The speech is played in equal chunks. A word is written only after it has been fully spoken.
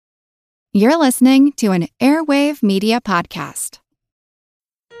You're listening to an Airwave Media Podcast.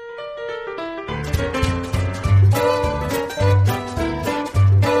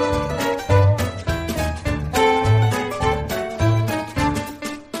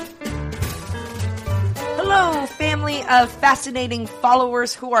 Hello, family of fascinating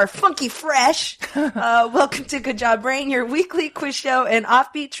followers who are funky fresh. Welcome to Good Job Brain, your weekly quiz show and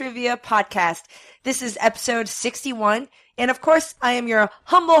offbeat trivia podcast. This is episode 61. And of course, I am your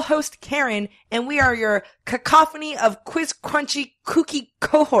humble host, Karen, and we are your cacophony of quiz crunchy kooky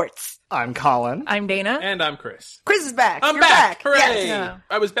cohorts. I'm Colin. I'm Dana. And I'm Chris. Chris is back. I'm You're back. Hooray! Yes. Yeah.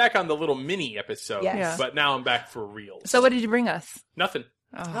 I was back on the little mini episode, Yes. but now I'm back for real. So what did you bring us? Nothing.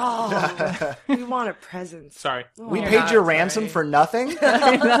 Oh, we want a present. Sorry. We You're paid not your ransom sorry. for nothing?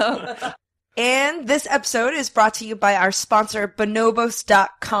 And this episode is brought to you by our sponsor,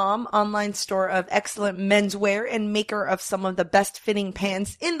 Bonobos.com, online store of excellent menswear and maker of some of the best fitting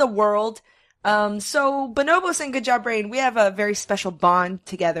pants in the world. So Bonobos and Good Job Brain, we have a very special bond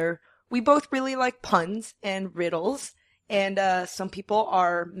together. We both really like puns and riddles, and some people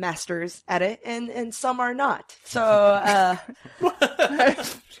are masters at it, and some are not. So, I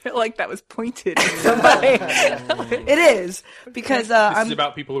feel like that was pointed at somebody. it is, because This is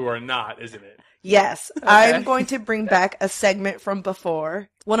about people who are not, isn't it? Yes, I'm going to bring back a segment from before.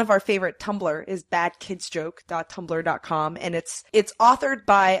 One of our favorite Tumblr is badkidsjoke.tumblr.com, and it's authored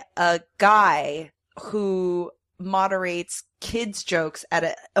by a guy who moderates kids jokes at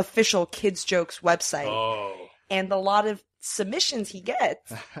an official kids jokes website. Oh. And a lot of submissions he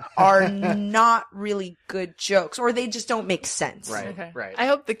gets are not really good jokes, or they just don't make sense. Right, Okay. right. I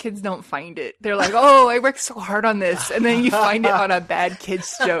hope the kids don't find it. They're like, oh, I worked so hard on this. And then you find it on a bad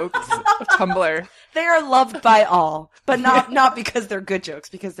kids jokes Tumblr. They are loved by all, but not because they're good jokes,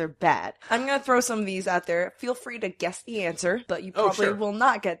 because they're bad. I'm going to throw some of these out there. Feel free to guess the answer, but you probably sure. will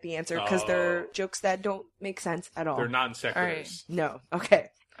not get the answer because they're Oh. jokes that don't make sense at all. They're non sequiturs. All right. No. Okay.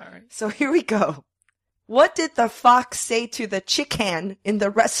 All right. So here we go. What did the fox say to the chicken in the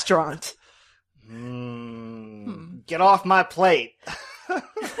restaurant? Get off my plate.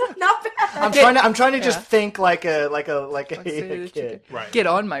 Not bad. I'm trying to just Yeah. think like a kid. Right. Get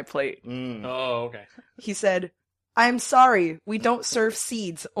on my plate. Oh, okay. He said, "I'm sorry, we don't serve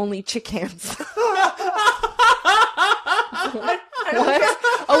seeds, only chickens." What?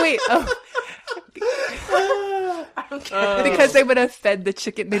 Oh, wait. Oh. Because they would have fed the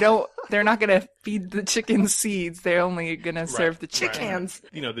chicken. They're not going to feed the chicken seeds. They're only going to serve the chicken. Chickens.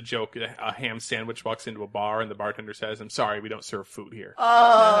 You know the joke, a ham sandwich walks into a bar and the bartender says, I'm sorry, we don't serve food here.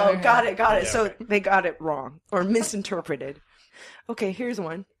 Oh, got it. Yeah, So okay. they got it wrong or misinterpreted. Okay, here's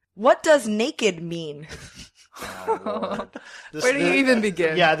one. What does naked mean? Where do you even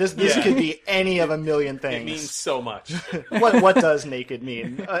begin? Yeah, this Yeah. could be any of a million things. It means so much. What does naked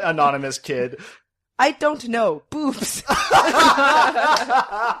mean? Anonymous kid. I don't know. Boobs. You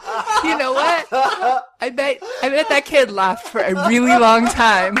know what? I bet that kid laughed for a really long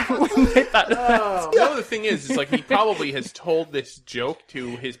time when they thought You know, the thing is like he probably has told this joke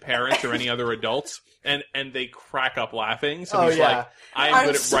to his parents or any other adults, and they crack up laughing. So Oh, he's yeah. like, I'm I'm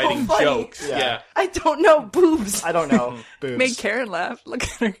good at so writing funny. jokes. Yeah. Yeah. I don't know. Boobs. I don't know. Boobs. made Karen laugh. Look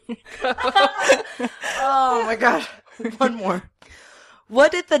at her. Oh my god. One more.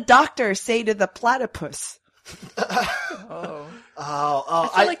 What did the doctor say to the platypus? Oh. Oh,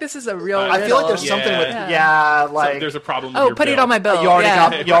 I feel like this is a real I feel like there's riddle. something with Yeah. So like there's a problem with Oh, your put it bill. on my bill. you already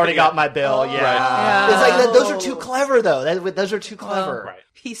Yeah. got my bill. Yeah, Right. It's like Oh. those are too clever though. Those are too clever. Right.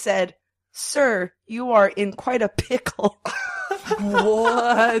 He said, "Sir, you are in quite a pickle."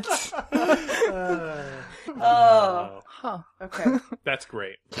 What? Oh. Huh. Okay. That's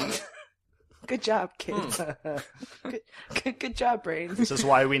great. Good job, kids. Good job, brains. This is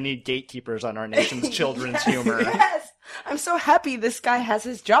why we need gatekeepers on our nation's children's humor. Yes! I'm so happy this guy has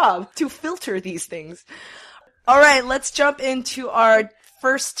his job to filter these things. All right, let's jump into our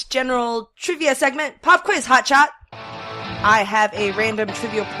first general trivia segment, Pop Quiz Hot Shot. I have a random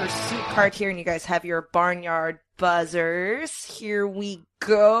Trivial Pursuit card here, and you guys have your Barnyard buzzers. Here we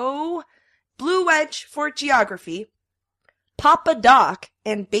go. Blue Wedge for geography. Papa Doc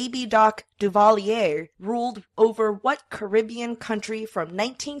and Baby Doc Duvalier ruled over what Caribbean country from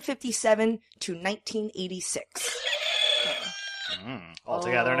 1957 to 1986? All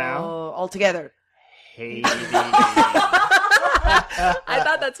together now. Oh, all together. Haiti. I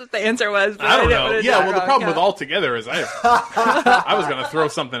thought that's what the answer was. But I don't didn't know. want to Yeah, do it well, the wrong. problem Yeah. with all together is I was going to throw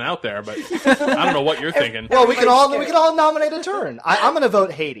something out there, but I don't know what you're thinking. Well, we can all nominate a turn. I'm going to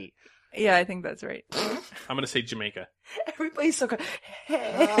vote Haiti. Yeah, I think that's right. I'm going to say Jamaica. Everybody's so good.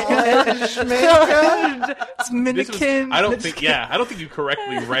 It's Dominican. I don't think you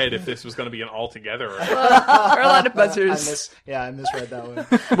correctly read if this was going to be an altogether. Or There are a lot of buzzers. I misread that one.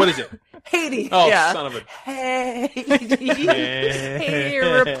 what is it? Haiti. Oh, Yeah. son of a. Haiti. Hey,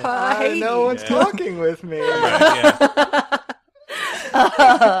 Haiti. No one's talking with me. Right,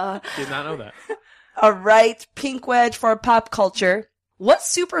 yeah. Did not know that. All right, Pink Wedge for pop culture. What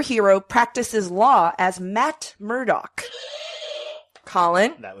superhero practices law as Matt Murdock?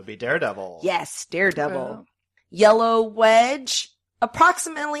 Colin? That would be Daredevil. Yes, Daredevil. Oh. Yellow Wedge.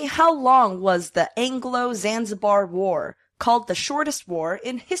 Approximately how long was the Anglo-Zanzibar War, called the shortest war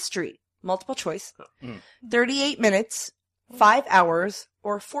in history? Multiple choice. 38 minutes, 5 hours,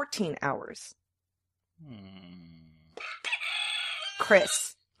 or 14 hours?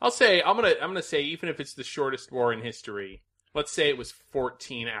 Chris. I'm gonna say even if it's the shortest war in history, let's say it was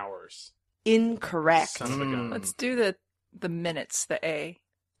 14 hours. Incorrect. Son of a gun. Let's do the minutes, the A.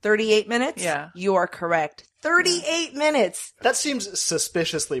 38 minutes? Yeah. You are correct. 38 minutes. That seems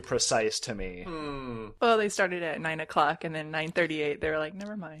suspiciously precise to me. Well, they started at 9 o'clock, and then 9:38. They were like,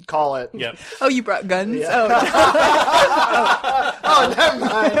 never mind. Call it. Yep. Oh, you brought guns? Yeah. Oh, never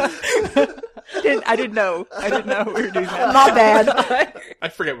mind. I didn't know. I didn't know we were doing that. Not bad. I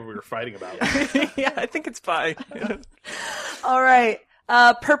forget what we were fighting about. Yeah, I think it's fine. All right.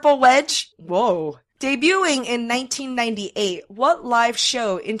 Purple Wedge. Whoa. Debuting in 1998, what live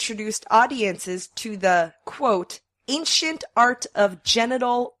show introduced audiences to the, quote, ancient art of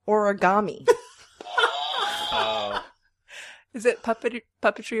genital origami? Is it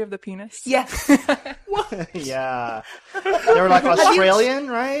puppetry of the penis? Yes. Yeah. They were like Australian,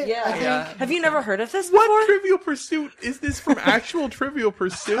 right? Yeah. Have you never heard of this before? What Trivial Pursuit is this from? Actual Trivial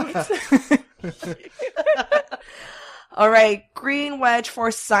Pursuit? All right. Green Wedge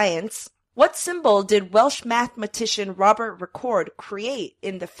for science. What symbol did Welsh mathematician Robert Recorde create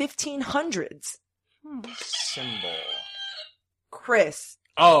in the 1500s? Symbol. Chris.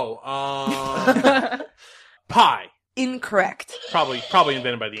 Oh, pi. Incorrect. Probably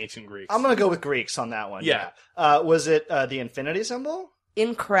invented by the ancient Greeks. I'm going to go with Greeks on that one. Yeah. Was it the infinity symbol?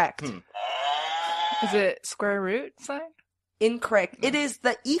 Incorrect. Is it square root sign? Incorrect. It is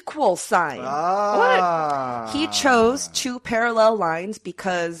the equal sign. Ah. He chose two parallel lines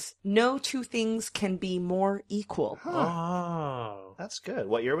because no two things can be more equal. Oh. That's good.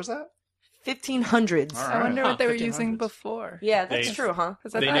 What year was that? 1500s. All I right. wonder what they were 1500s. using before. Yeah, that's They- true, huh?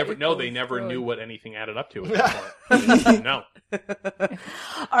 'Cause I They thought never equal they was never really- knew what anything added up to at that point. No.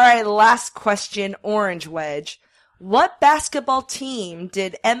 All right, last question, Orange Wedge. What basketball team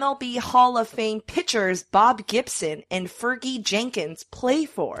did MLB Hall of Fame pitchers Bob Gibson and Fergie Jenkins play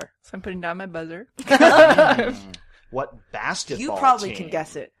for? So I'm putting down my buzzer. What basketball You probably team? can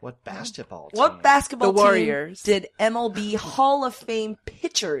guess it. What basketball team? What basketball The Warriors. team did MLB Hall of Fame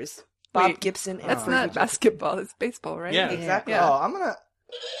pitchers Bob Wait, Gibson and That's Fergie not Jenkins? basketball. It's baseball, right? Yeah. Exactly. Yeah. Oh,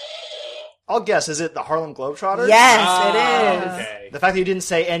 I'll guess. Is it the Harlem Globetrotters? Yes, Ah, it is. Okay. The fact that you didn't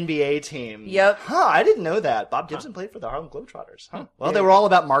say NBA team. Yep. Huh, I didn't know that. Bob Gibson played for the Harlem Globetrotters. Huh. Well, they were all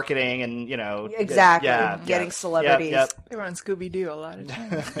about marketing and, Exactly. yeah, Getting yeah. celebrities. Yep, They were on Scooby-Doo a lot of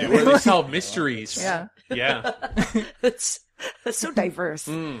times. They really solve mysteries. Yeah. Yeah. That's so diverse.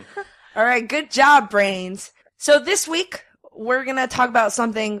 Mm. All right, good job, brains. So this week, we're going to talk about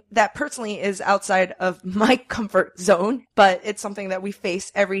something that personally is outside of my comfort zone, but it's something that we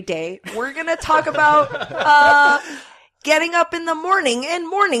face every day. We're going to talk about getting up in the morning and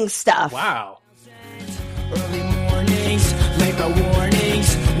morning stuff. Wow. Early mornings, late night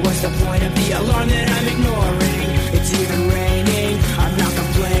warnings. What's the point of the alarm that I'm ignoring? It's even raining, I'm not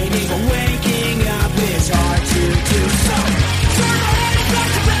complaining, but waking up is hard to do. So, turn my head back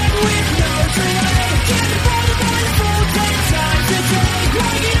to bed with no delay. Can't afford the morning full day time to take.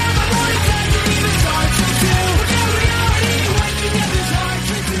 Waking up my morning doesn't even start to do. In reality, waking up is hard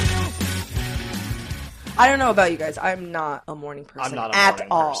to do. I don't know about you guys. I'm not a morning person I'm not a at morning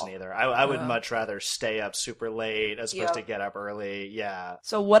all. person either. I would much rather stay up super late as opposed Yep. to get up early. Yeah.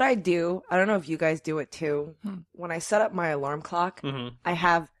 So what I do, I don't know if you guys do it too. When I set up my alarm clock, I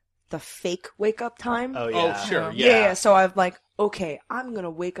have the fake wake up time. Oh, yeah. Oh, sure. Yeah. So I'm like, okay, I'm going to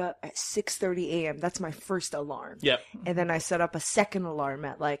wake up at 6:30 a.m. That's my first alarm. Yep. And then I set up a second alarm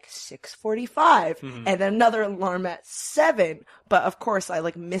at like 6:45 and then another alarm at 7. But of course I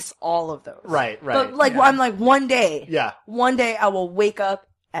like miss all of those. Right. But like, I'm like one day Yeah. I will wake up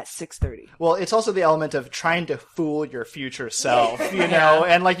at 6:30. Well, it's also the element of trying to fool your future self, you know?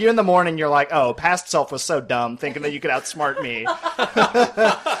 And like you in the morning, you're like, oh, past self was so dumb thinking that you could outsmart me.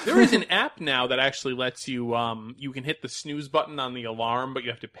 There is an app now that actually lets you, you can hit the snooze button on the alarm, but you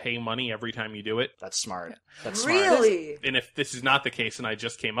have to pay money every time you do it. That's smart. That's smart. Really? And if this is not the case and I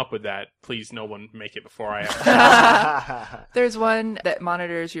just came up with that, please no one make it before I have. There's one that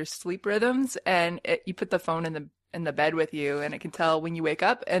monitors your sleep rhythms, and you put the phone in the bed with you, and it can tell when you wake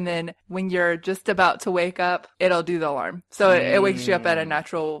up, and then when you're just about to wake up, it'll do the alarm. So it wakes you up at a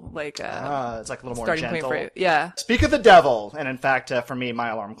natural, like, it's like a little more starting gentle. point for you. Yeah. Speak of the devil, and in fact, for me, my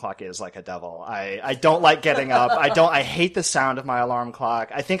alarm clock is like a devil. I don't like getting up. I hate the sound of my alarm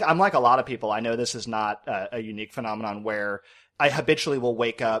clock. I think I'm like a lot of people. I know this is not a unique phenomenon where I habitually will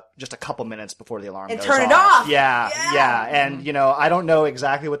wake up just a couple minutes before the alarm And goes turn it off. Yeah. And, I don't know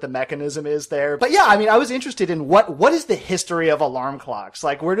exactly what the mechanism is there. But yeah, I mean, I was interested in what is the history of alarm clocks?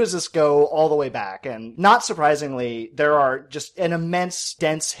 Like, where does this go all the way back? And not surprisingly, there are just an immense,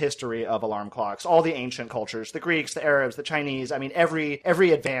 dense history of alarm clocks. All the ancient cultures, the Greeks, the Arabs, the Chinese. I mean, every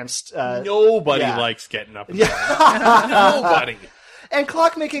advanced... Nobody yeah. likes getting up. Nobody. And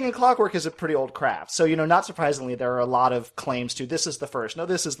clockmaking and clockwork is a pretty old craft. So, not surprisingly, there are a lot of claims to this is the first, no,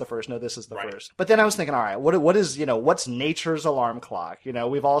 this is the first, no, this is the first. But then I was thinking, all right, what is, what's nature's alarm clock?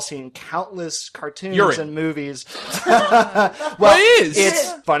 We've all seen countless cartoons and movies. Well,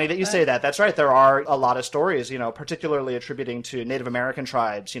 it's funny that you say that. That's right. There are a lot of stories, particularly attributing to Native American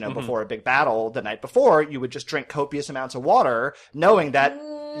tribes, before a big battle the night before, you would just drink copious amounts of water, knowing that,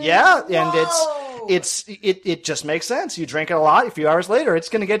 and it just makes sense. You drink it a lot, a few hours later, it's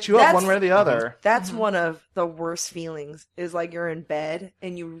going to get you up one way or the other. That's one of the worst feelings, is like you're in bed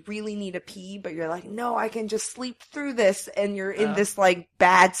and you really need a pee, but you're like, no, I can just sleep through this. And you're in this like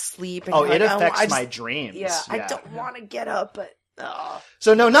bad sleep. And it like, affects my dreams. Yeah, I don't want to get up, but...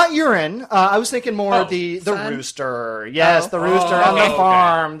 So no, not urine. I was thinking more the rooster. Yes, the rooster on the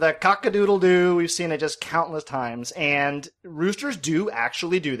farm, the cock-a-doodle-doo. We've seen it just countless times. And roosters do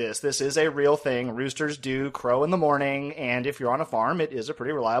actually do this. This is a real thing. Roosters do crow in the morning. And if you're on a farm, it is a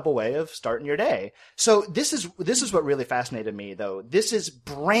pretty reliable way of starting your day. So this is what really fascinated me, though. This is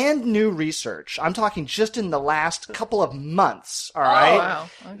brand new research. I'm talking just in the last couple of months. All right. Wow.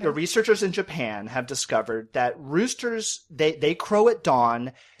 Okay. The researchers in Japan have discovered that roosters, they crow at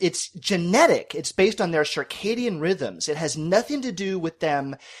dawn. It's genetic. It's based on their circadian rhythms. It has nothing to do with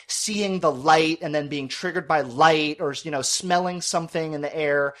them seeing the light and then being triggered by light or, smelling something in the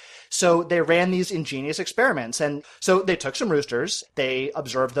air. So they ran these ingenious experiments. And so they took some roosters. They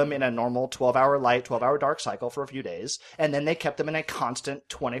observed them in a normal 12-hour light, 12-hour dark cycle for a few days. And then they kept them in a constant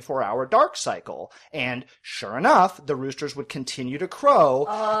 24-hour dark cycle. And sure enough, the roosters would continue to crow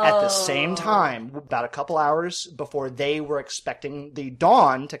at the same time, about a couple hours before they were expecting the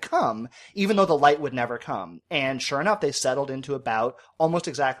dawn to come, even though the light would never come. And sure enough, they settled into about almost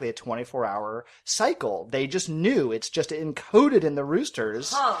exactly a 24-hour cycle. They just knew, it's just encoded in the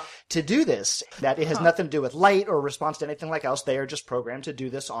roosters to do this, that it has nothing to do with light or response to anything like else. They are just programmed to do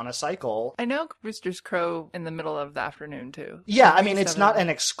this on a cycle. I know roosters crow in the middle of the afternoon too. Yeah, I mean, it's not an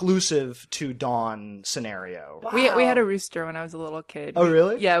exclusive to dawn scenario. Wow. We had a rooster when I was a little kid. Oh,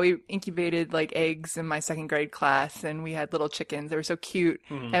 really? Yeah, we incubated like eggs in my second grade class, and we had little chickens. They were so cute,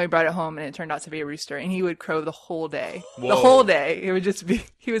 and we brought it home, and it turned out to be a rooster, and he would crow the whole day. Whoa. The whole day. It would just be,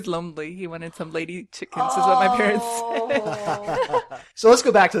 he was lonely. He wanted some lady chickens, is what my parents said. So let's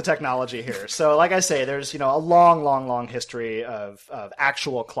go back to the technology here. So like I say, there's, a long history of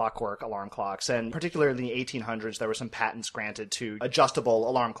actual clockwork alarm clocks. And particularly in the 1800s, there were some patents granted to adjustable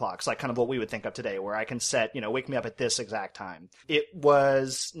alarm clocks, like kind of what we would think of today, where I can set, wake me up at this exact time. It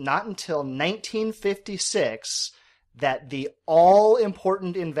was not until 1956 that the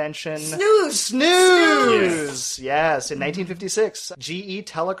all-important invention... Snooze! Yes, in 1956, GE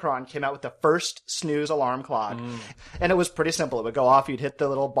Telecron came out with the first snooze alarm clock. And it was pretty simple. It would go off, you'd hit the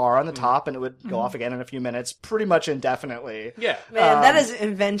little bar on the top, and it would go off again in a few minutes, pretty much indefinitely. Yeah. Man, that is an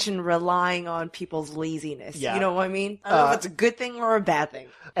invention relying on people's laziness. Yeah. You know what I mean? I don't know if it's a good thing or a bad thing.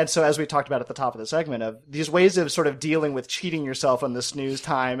 And so as we talked about at the top of the segment, of these ways of sort of dealing with cheating yourself on the snooze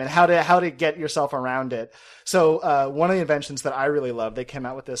time and how to get yourself around it. So one of the inventions that I really love, they came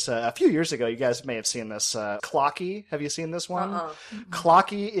out with this a few years ago. You guys may have seen this. Clocky. Have you seen this one?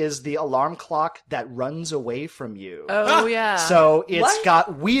 Clocky is the alarm clock that runs away from you. Oh, yeah. So it's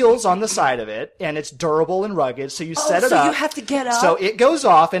got wheels on the side of it, and it's durable and rugged. So you set it up. So you have to get up. So it goes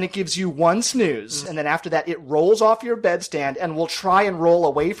off, and it gives you one snooze. And then after that, it rolls off your bedstand and will try and roll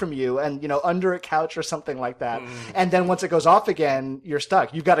away from you and, under a couch or something like that. And then once it goes off again, you're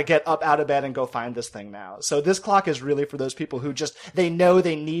stuck. You've got to get up out of bed and go find this thing now. So this clock is really for those people who just, they know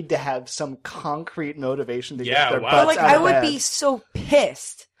they need to have some concrete motivation to get their butts out of bed. I would be so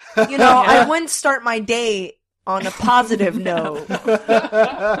pissed. I wouldn't start my day On a positive note,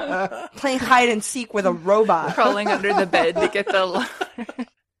 playing hide and seek with a robot. Crawling under the bed to get the alarm.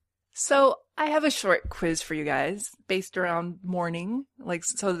 So I have a short quiz for you guys based around morning, like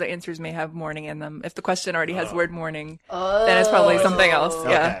so the answers may have morning in them. If the question already has word morning, then it's probably something else. Yeah.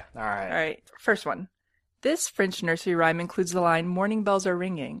 Okay. All right. All right. First one. This French nursery rhyme includes the line, "Morning bells are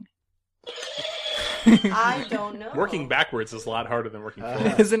ringing." I don't know. Working backwards is a lot harder than working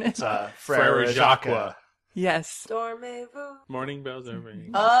forward. Isn't it? It's Frere Jacques. Yes. Dormez-vous. Morning bells are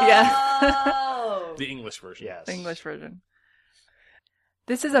ringing. Oh. The English version. Yes. The English version.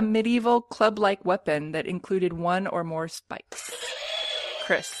 This is a medieval club-like weapon that included one or more spikes.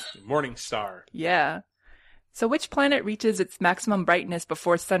 Chris. Morning star. Yeah. So which planet reaches its maximum brightness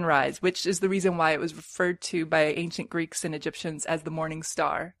before sunrise, which is the reason why it was referred to by ancient Greeks and Egyptians as the morning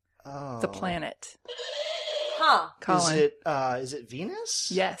star? Oh. The planet. Huh. Colin. Is it Venus?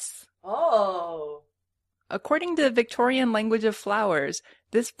 Yes. Oh. According to the Victorian language of flowers,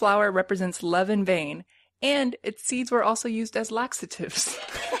 this flower represents love in vain, and its seeds were also used as laxatives.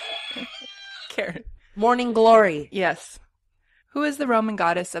 Karen. Morning glory. Yes. Who is the Roman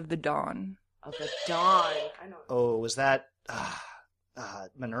goddess of the dawn? Of the dawn. I don't. Oh, was that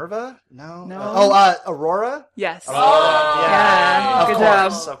Minerva? No. No. Aurora? Yes. Aurora. Yeah. Good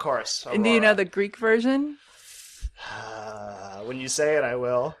job. Of course. And do you know the Greek version? When you say it, I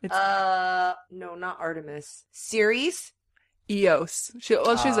will. No, not Artemis. Ceres? Eos. She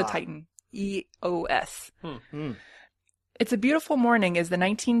was a Titan. EOS. It's a Beautiful Morning is the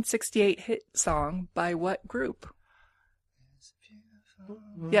 1968 hit song by what group?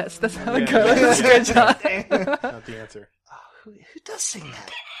 Yes, that's how it goes. Good job. Not the answer. Who does sing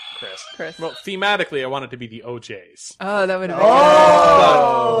that? Chris. Well, thematically, I want it to be the OJs. Oh, that would have been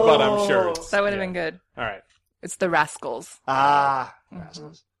But I'm sure it's... good. That would have been good. All right. It's the Rascals.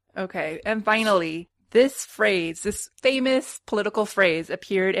 Rascals. Okay, and finally, this famous political phrase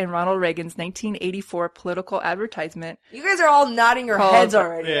appeared in Ronald Reagan's 1984 political advertisement. You guys are all nodding your Called- heads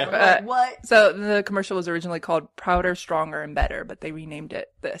already. Yeah. I'm like, what? So the commercial was originally called Prouder, Stronger, and Better, but they renamed it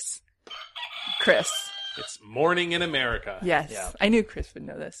this. Chris. It's Morning in America. Yes. Yeah. I knew Chris would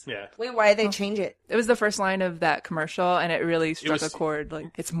know this. Yeah. Wait, why did they change it? It was the first line of that commercial, and it really struck was- a chord. Like,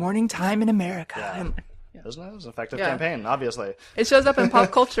 it's morning time in America. Yeah. And Isn't it? It was an effective Yeah. campaign, obviously. it shows up in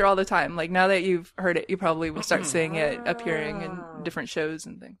pop culture all the time. Like, now that you've heard it, you probably will start seeing it appearing in different shows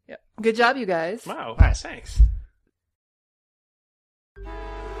and things. Yeah. Good job, you guys. Wow. Nice. Thanks.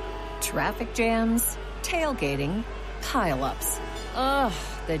 Traffic jams, tailgating, pileups. Ugh,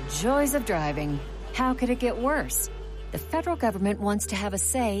 the joys of driving. How could it get worse? The federal government wants to have a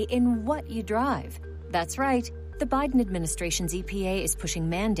say in what you drive. That's right. The Biden administration's EPA is pushing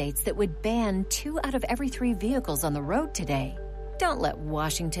mandates that would ban 2 out of every 3 vehicles on the road today. Don't let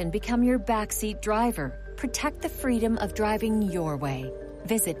Washington become your backseat driver. Protect the freedom of driving your way.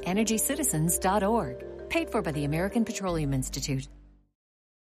 Visit EnergyCitizens.org. Paid for by the American Petroleum Institute.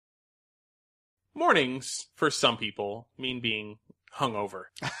 Mornings, for some people, mean being hungover.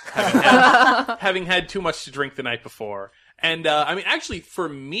 having had too much to drink the night before. And, I mean, actually, for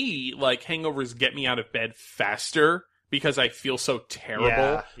me, like, hangovers get me out of bed faster because I feel so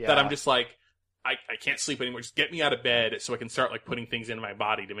terrible Yeah. that I'm just like, I can't sleep anymore. Just get me out of bed so I can start, like, putting things into my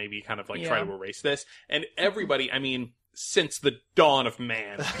body to maybe kind of, like, try Yeah. to erase this. And everybody, I mean, since the dawn of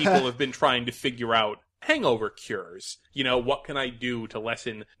man, people have been trying to figure out hangover cures. You know, what can I do to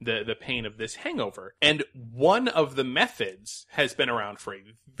lessen the pain of this hangover? And one of the methods has been around for a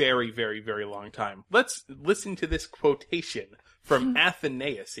very, very, very long time. Let's listen to this quotation from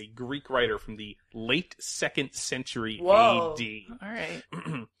Athenaeus, a Greek writer from the late 2nd century Whoa. AD. All right.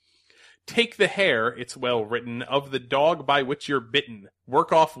 Take the hair, it's well written, of the dog by which you're bitten.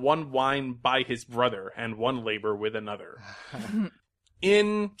 Work off one wine by his brother, and one labor with another.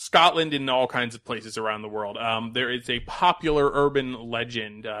 In Scotland and all kinds of places around the world, there is a popular urban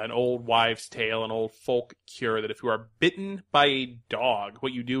legend, an old wives' tale, an old folk cure that if you are bitten by a dog,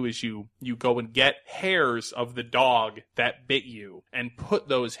 what you do is you go and get hairs of the dog that bit you and put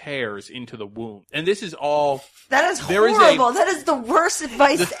those hairs into the wound. And this is all... That is There is horrible. That is the worst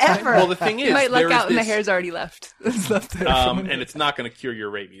advice ever. Well, the thing is... You might there look is out and the this- hair's already left. It's left there. and it's not going to cure your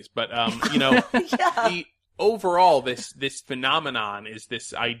rabies. But, you know, the overall, this phenomenon is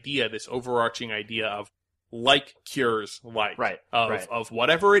this idea, this overarching idea of like cures like. Right, Of, right. of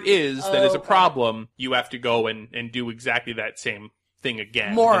whatever it is that is a Okay. problem, you have to go and do exactly that same thing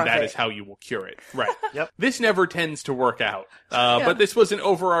again. More and of that it. is how you will cure it. Right. Yep. This never tends to work out. But this was an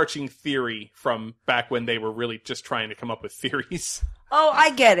overarching theory from back when they were really just trying to come up with theories. Oh, I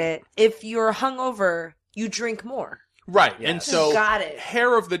get it. If you're hungover, you drink more. Right. Yes. And so Got it.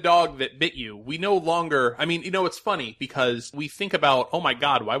 hair of the dog that bit you, we no longer, I mean, it's funny because we think about, oh my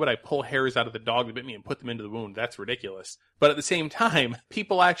God, why would I pull hairs out of the dog that bit me and put them into the wound? That's ridiculous. But at the same time,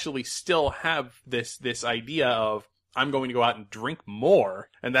 people actually still have this idea of, I'm going to go out and drink more,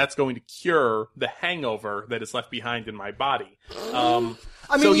 and that's going to cure the hangover that is left behind in my body. I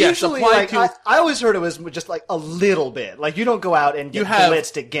mean, so yes, usually, applied like, to- I always heard it was just like a little bit. Like, you don't go out and get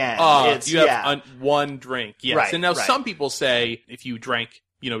blitzed again. You have one drink, yes. Right, and now right. some people say if you drank,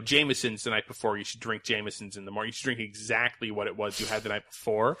 Jameson's the night before, you should drink Jameson's in the morning. You should drink exactly what it was you had the night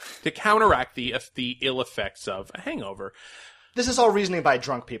before to counteract the ill effects of a hangover. This is all reasoning by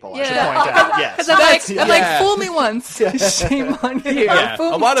drunk people, I should Yeah. point out. Yes. Because I'm like, yeah. fool me once, shame on you. Yeah, Fool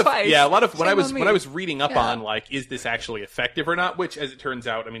a me lot of twice, when I shame on me. was reading up on like, is this actually effective or not? Which, as it turns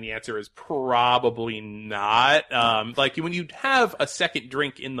out, I mean, the answer is probably not. Like when you have a second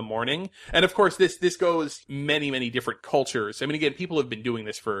drink in the morning, and of course this goes many different cultures. I mean, again, people have been doing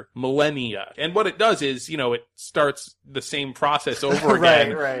this for millennia, and what it does is, it starts the same process over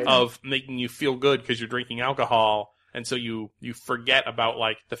again Right. of making you feel good because you're drinking alcohol. And so you forget about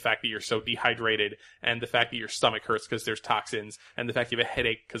like the fact that you're so dehydrated and the fact that your stomach hurts because there's toxins and the fact you have a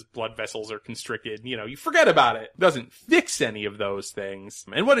headache because blood vessels are constricted. You forget about it. It doesn't fix any of those things.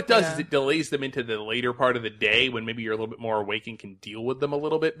 And what it does is it delays them into the later part of the day when maybe you're a little bit more awake and can deal with them a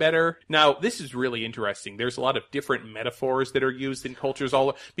little bit better. Now, this is really interesting. There's a lot of different metaphors that are used in cultures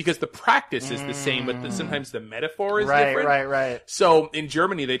because the practice is the same, but sometimes the metaphor is different. Right. So in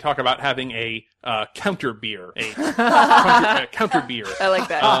Germany, they talk about having a counter beer, counter beer. I like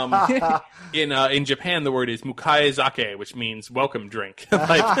that. In Japan, the word is mukaezake, which means welcome drink.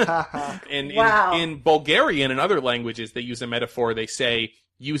 In Bulgarian and other languages, they use a metaphor. They say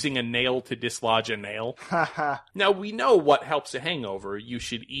using a nail to dislodge a nail. Now, we know what helps a hangover. You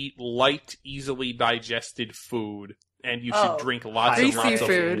should eat light, easily digested food. And you should drink lots and Greasy lots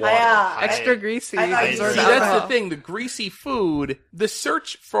food. of water. Yeah. Extra greasy. I absorb See, alcohol. that's the thing. The greasy food, the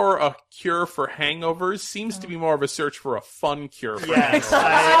search for a cure for hangovers seems to be more of a search for a fun cure for Yes.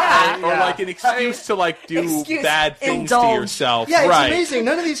 hangovers. Or like an excuse to like do Excuse, bad things indulge. to yourself. Yeah, it's right. amazing.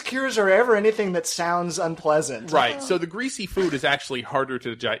 None of these cures are ever anything that sounds unpleasant. Right. So the greasy food is actually harder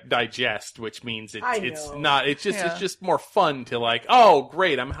to digest, which means I it's know. not. It's just more fun to like. Oh,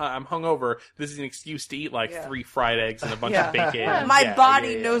 great! I'm hungover. This is an excuse to eat like 3 fried eggs and a bunch of bacon. My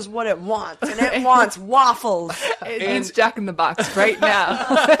body knows what it wants, and it wants waffles. It needs Jack in the Box right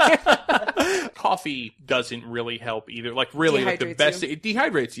now. Coffee doesn't really help either. Like really, like the Dehydrates best. you. It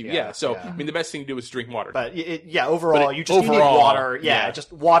dehydrates you. Yeah. So yeah. I mean, the best thing to do is drink water. But overall, But you need water. Yeah, yeah.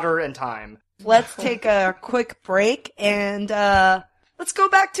 just water and time. Let's take a quick break and let's go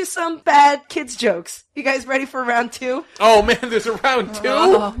back to some bad kids jokes. You guys ready for round 2? Oh man, there's a round 2.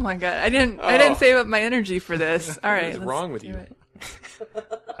 Oh my god, I didn't save up my energy for this. All right, What is let's wrong with do you? it.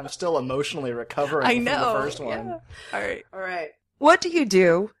 I'm still emotionally recovering I from know. the first one. Yeah. All right. All right. What do you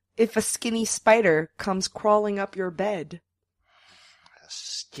do if a skinny spider comes crawling up your bed? A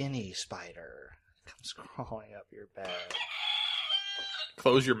skinny spider comes crawling up your bed.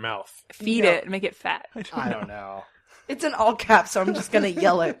 Close your mouth. Feed it and make it fat. I don't know. It's in all caps, so I'm just gonna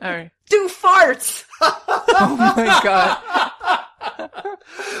yell it. All right. Do farts! Oh my god.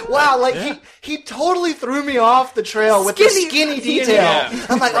 Wow, like he totally threw me off the trail with the Skinny- skinny detail. Yeah.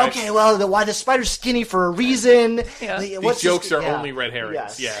 I'm like, Right. okay, well, why the spider's skinny for a reason? Yeah. These These jokes are only red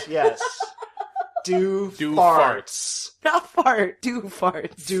herrings. Yes, Yeah. yes. Do Do farts. Not fart, do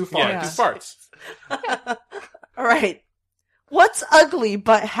farts. Do farts. Yeah, do farts. All right. What's ugly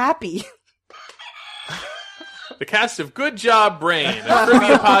but happy? The cast of Good Job Brain, a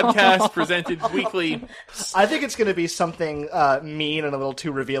trivia podcast presented weekly. I think it's going to be something mean and a little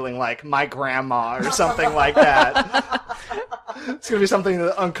too revealing, like my grandma or something like that. It's going to be something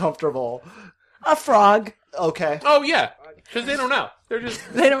uncomfortable. A frog. Okay. Oh yeah, because they don't know. They're just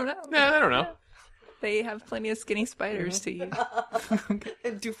They don't know. they don't know. They have plenty of skinny spiders to eat.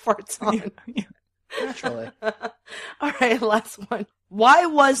 And do farts on. Naturally. All right, last one. Why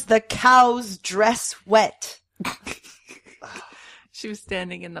was the cow's dress wet? She was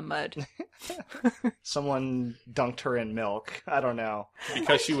standing in the mud. Someone dunked her in milk. I don't know.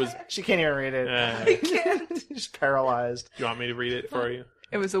 Because she was. She can't even read it. She's paralyzed. You want me to read it for you?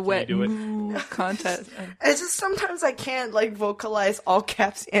 It was a wet do it? moo contest. It's just sometimes I can't vocalize all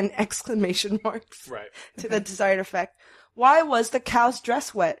caps and exclamation marks Right. to the desired effect. Why was the cow's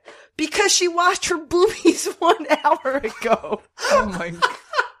dress wet? Because she washed her boobies 1 hour ago. Oh my god.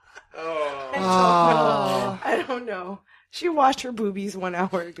 I don't know. She washed her boobies 1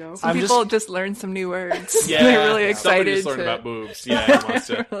 hour ago. I'm People just learned some new words. Yeah. They're really Somebody excited just learned to about boobs. Yeah. Wants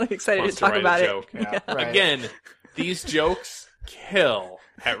to, really excited wants to talk write a about it. joke. Yeah, right. Again, These jokes kill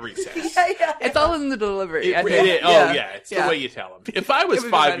at recess. It's all in the delivery. I Oh, think. yeah. It's the way you tell them. If I was It would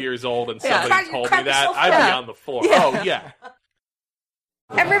be 5 fun. years old and Yeah. somebody told me that, yourself I'd up. be on the floor. Oh, yeah.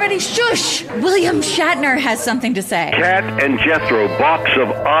 Everybody shush! William Shatner has something to say. Cat and Jethro, box of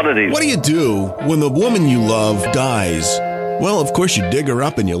oddities. What do you do when the woman you love dies? Well, of course you dig her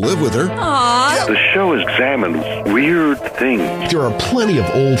up and you live with her. Aww. The show examines weird things. There are plenty of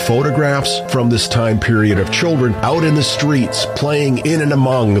old photographs from this time period of children out in the streets playing in and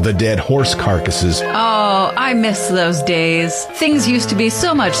among the dead horse carcasses. Oh, I miss those days. Things used to be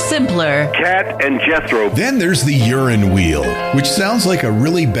so much simpler. Cat and Jethro. Then there's the urine wheel, which sounds like a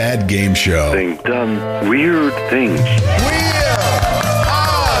really bad game show. Thing done weird things.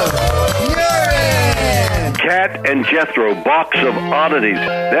 Cat and Jethro, box of oddities.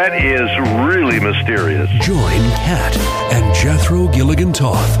 That is really mysterious. Join Cat and Jethro Gilligan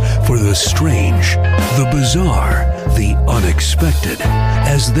Toth for the strange, the bizarre, the unexpected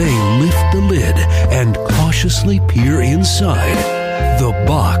as they lift the lid and cautiously peer inside the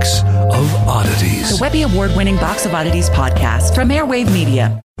Box of Oddities. The Webby Award-winning Box of Oddities podcast from Airwave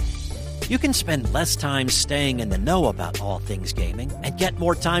Media. You can spend less time staying in the know about all things gaming and get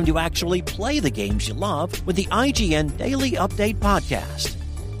more time to actually play the games you love with the IGN Daily Update podcast.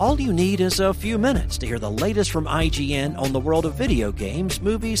 All you need is a few minutes to hear the latest from IGN on the world of video games,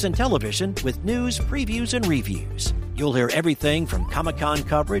 movies, and television with news, previews, and reviews. You'll hear everything from Comic-Con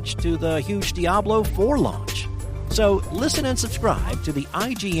coverage to the huge Diablo 4 launch. So listen and subscribe to the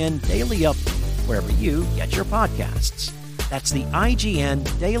IGN Daily Update wherever you get your podcasts. That's the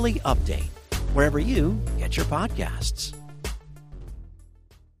IGN Daily Update, wherever you get your podcasts.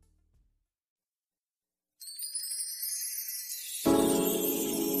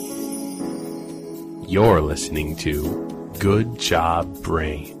 You're listening to Good Job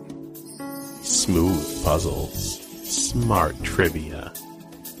Brain. Smooth puzzles, smart trivia.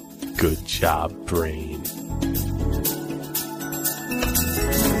 Good Job Brain.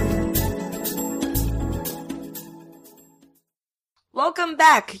 Welcome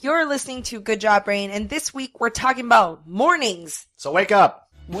back. You're listening to Good Job Brain, and this week we're talking about mornings. So wake up.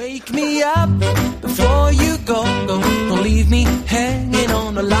 Wake me up before you go. Don't leave me hanging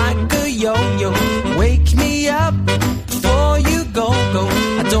on like a yo-yo. Wake me up before you go.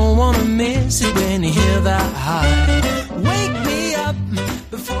 I don't want to miss it when you hear that high. Wake me up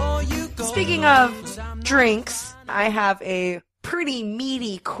before you go. Speaking of drinks, I have a pretty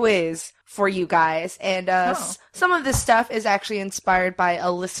meaty quiz for you guys, and some of this stuff is actually inspired by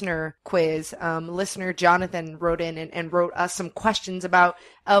a listener quiz. Listener Jonathan wrote in and wrote us some questions about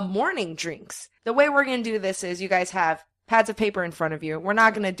morning drinks. The way we're going to do this is you guys have pads of paper in front of you. We're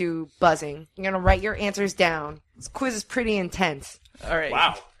not going to do buzzing. You're going to write your answers down. This quiz is pretty intense. All right.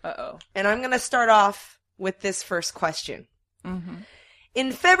 Wow. Uh-oh. And I'm going to start off with this first question. Mm-hmm.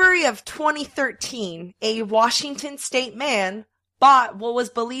 In February of 2013, a Washington state man bought what was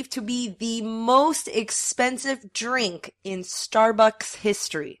believed to be the most expensive drink in Starbucks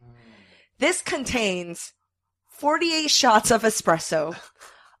history. This contains 48 shots of espresso,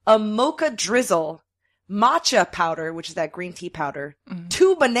 a mocha drizzle, matcha powder, which is that green tea powder,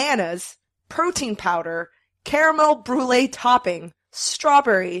 2 bananas, protein powder, caramel brulee topping,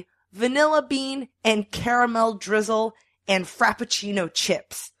 strawberry, vanilla bean, and caramel drizzle, and frappuccino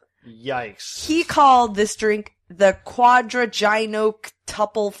chips. Yikes. He called this drink the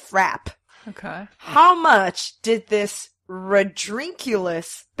Quadraginotuple Frap. Okay. How much did this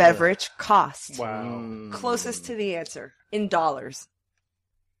redrinkulous beverage cost? Wow. Closest to the answer. In dollars.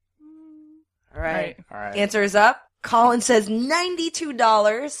 All right. All right. Answer is up. Colin says $92.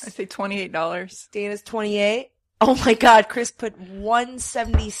 I say $28. Dana's 28. Oh my god, Chris put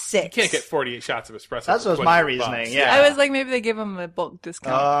 176. You can't get 48 shots of espresso. That was my reasoning, yeah. I was like, maybe they give them a bulk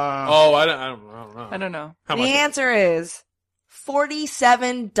discount. I don't know. How The much? answer is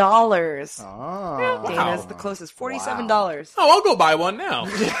 $47. Oh. Dana's the closest. $47. Oh, I'll go buy one now.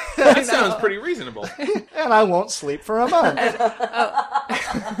 That sounds pretty reasonable. And I won't sleep for a month.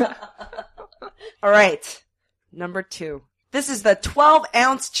 All right. Number 2. This is the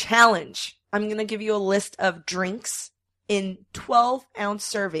 12-ounce challenge. I'm going to give you a list of drinks in 12-ounce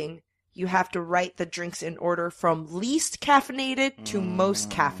serving. You have to write the drinks in order from least caffeinated to most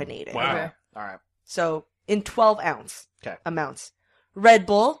caffeinated. Wow. Okay. All right. So in 12-ounce Okay. amounts. Red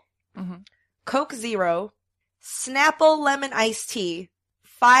Bull, Mhm. Coke Zero, Snapple Lemon Iced Tea,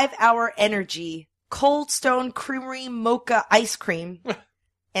 5-Hour Energy, Cold Stone Creamery Mocha Ice Cream,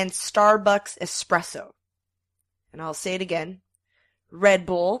 and Starbucks Espresso. And I'll say it again. Red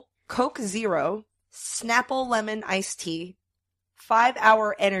Bull, Coke Zero, Snapple Lemon Iced Tea,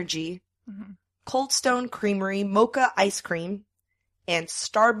 5-Hour Energy, Cold Stone Creamery Mocha Ice Cream, and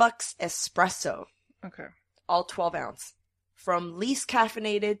Starbucks Espresso. Okay. All 12 ounce. From least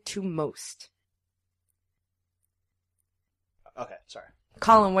caffeinated to most. Okay, sorry.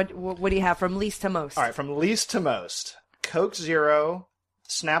 Colin, what do you have from least to most? All right, from least to most. Coke Zero,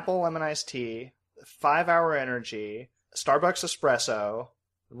 Snapple Lemon Iced Tea, 5 Hour Energy, Starbucks Espresso,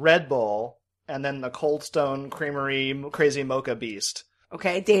 Red Bull, and then the Cold Stone Creamery Crazy Mocha Beast.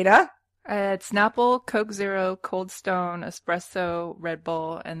 Okay, Dana? It's Snapple, Coke Zero, Cold Stone, Espresso, Red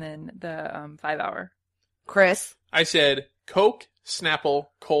Bull, and then the 5 Hour. Chris? I said Coke, Snapple,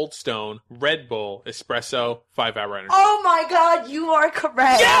 Cold Stone, Red Bull, Espresso, 5 Hour Energy. Oh my god, you are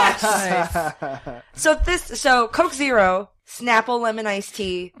correct! Yes! So Coke Zero, Snapple Lemon Iced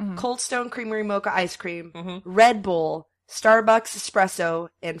Tea, Cold Stone Creamery Mocha Ice Cream, Red Bull, Starbucks Espresso,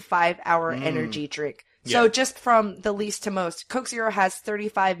 and 5 Hour Energy Drink. So just from the least to most, Coke Zero has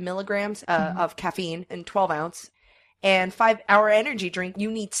 35 milligrams of caffeine in 12 ounce. And 5 Hour Energy Drink, you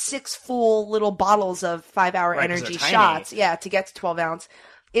need 6 full little bottles of 5 Hour Right, 'cause Energy they're tiny. shots. Yeah, to get to 12 ounce.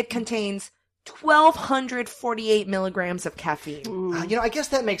 It contains 1,248 milligrams of caffeine. You know, I guess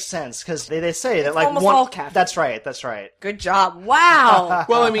that makes sense, because they say that, It's like, almost all caffeine. That's right. Good job. Wow.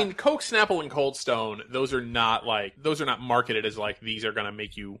 Well, I mean, Coke, Snapple, and Cold Stone, those are not marketed as like, these are gonna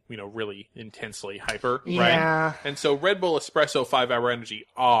make you, really intensely hyper, Yeah. right? And so Red Bull, Espresso, 5 Hour Energy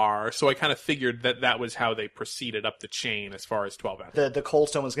are, so I kind of figured that was how they proceeded up the chain as far as 12 ounces. The Cold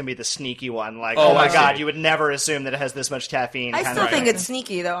Stone was going to be the sneaky one. Like, Oh, oh my I god, see. you would never assume that it has this much caffeine. I kind still of think thing. it's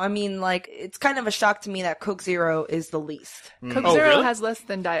sneaky, though. I mean, like, it's kind of a shock to me that Coke Zero is the least. Coke Oh, Zero really? has less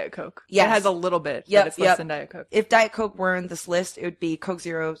than Diet Coke. Yes. It has a little bit, Yep, but it's less than Diet Coke. If Diet Coke were in this list, it would be Coke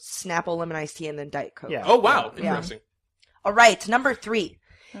Zero, Snapple Lemon Iced Tea, and then Diet Coke. Yeah. Oh, wow. Yeah. Interesting. All right, number 3.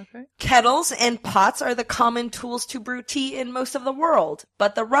 Okay. Kettles and pots are the common tools to brew tea in most of the world,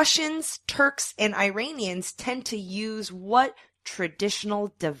 but the Russians, Turks, and Iranians tend to use what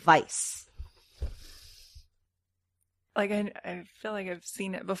traditional device? Like, I feel like I've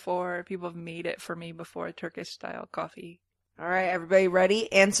seen it before. People have made it for me before, Turkish-style coffee. All right, everybody ready?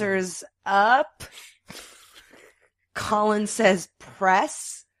 Answers up. Colin says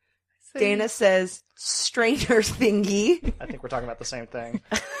press. Dana says strainer thingy. I think we're talking about the same thing.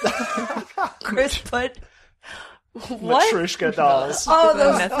 Chris put what? Matryoshka dolls. Oh,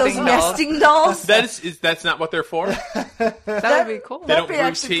 those nesting dolls. That's not what they're for? That would be cool. They That'd don't be brew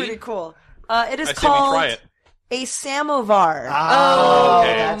actually tea? pretty cool. It is I say we called try it. a samovar. Oh,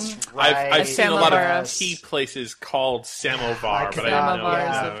 okay. that's right. I've seen a lot Samovar. of tea places called samovar, could but I not-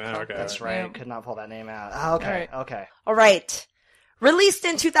 didn't know. yeah, Okay. That's right. Yeah. Could not pull that name out. Okay. All Okay. All right. Released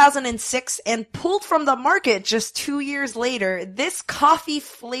in 2006 and pulled from the market just 2 years later, this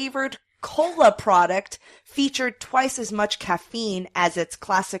coffee-flavored cola product featured twice as much caffeine as its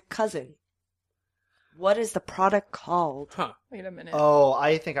classic cousin. What is the product called? Huh. Wait a minute. Oh,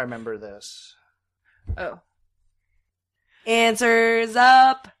 I think I remember this. Oh. Answers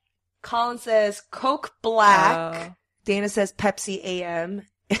up. Colin says Coke Black. Oh. Dana says Pepsi AM.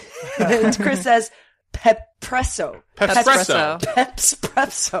 And Chris says Peppresso. Pepspresso.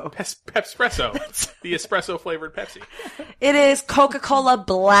 Pepspresso. Pepspresso. The espresso flavored Pepsi. It is Coca-Cola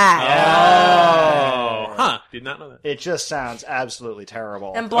Black. Oh. Huh. Did not know that. It just sounds absolutely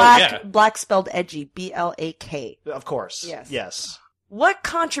terrible. And black, yeah. black spelled edgy. B-L-A-K. Of course. Yes. Yes. What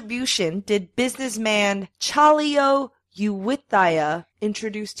contribution did businessman Chalio Uwithaya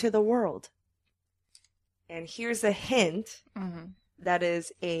introduce to the world? And here's a hint. Mm-hmm. That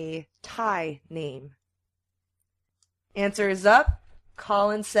is a Thai name. Answer is up.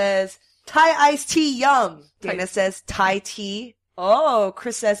 Colin says Thai iced tea, yum. Dana says Thai tea. Oh,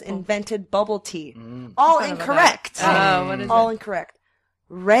 Chris says invented bubble tea. All Son of a incorrect. Oh, what is All it? incorrect.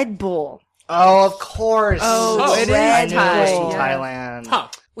 Red Bull. Oh, of course. Oh, it is I knew Thai. it was Yeah. Thailand. Huh.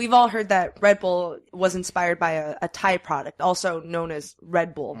 We've all heard that Red Bull was inspired by a Thai product, also known as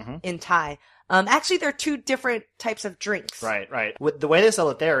Red Bull in Thai. Actually, there are two different types of drinks. Right, right. With the way they sell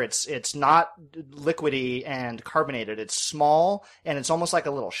it there, it's not liquidy and carbonated. It's small, and it's almost like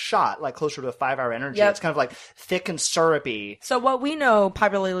a little shot, like closer to a 5 Hour Energy. Yep. It's kind of like thick and syrupy. So what we know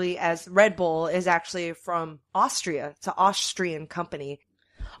popularly as Red Bull is actually from Austria. It's an Austrian company.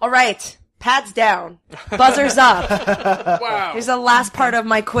 All right. Pads down. Buzzers up. Wow. Here's the last part of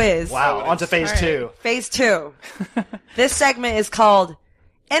my quiz. Wow, on to phase 2. Phase 2. This segment is called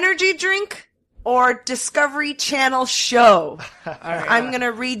Energy Drink or Discovery Channel Show. I'm going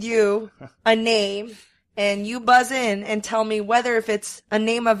to read you a name, and you buzz in and tell me whether if it's a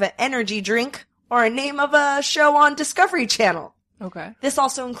name of an energy drink or a name of a show on Discovery Channel. Okay. This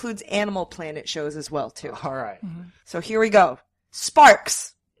also includes Animal Planet shows as well, too. All right. So here we go.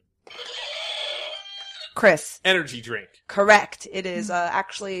 Sparks. Chris. Energy drink. Correct. It is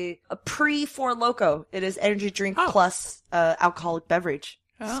actually a pre-Four Loko. It is energy drink plus alcoholic beverage.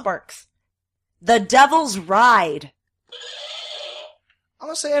 Sparks. The Devil's Ride. I'm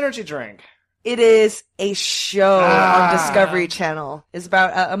going to say energy drink. It is a show on Discovery Channel. It's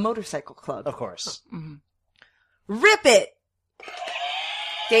about a motorcycle club. Of course. Mm-hmm. Rip It.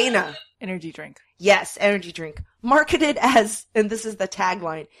 Dana. Energy drink. Yes, energy drink. Marketed as, and this is the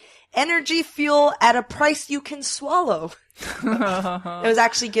tagline, energy fuel at a price you can swallow. It was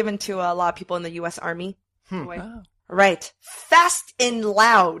actually given to a lot of people in the U.S. Army. Oh. Right. Fast and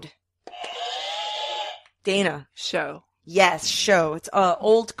Loud. Dana. Show. Yes, show. It's an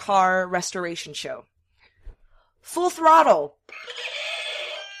old car restoration show. Full Throttle.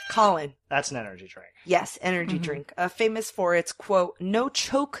 Colin. That's an energy drink. Yes, energy drink. Famous for its, quote, no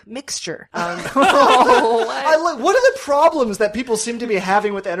choke mixture. What are the problems that people seem to be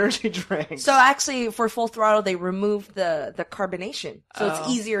having with energy drinks? So actually, for Full Throttle, they removed the carbonation. So it's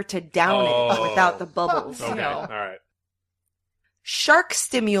easier to down it without the bubbles. Okay, all right. Shark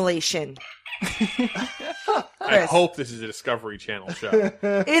Stimulation. I hope this is a Discovery Channel show.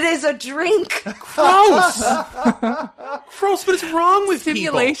 It is a drink. Gross! Gross, what is wrong with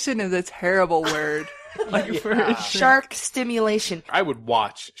Stimulation is a terrible word. Shark Stimulation. I would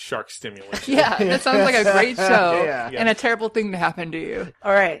watch Shark Stimulation. Yeah, that sounds like a great show Yeah. and a terrible thing to happen to you.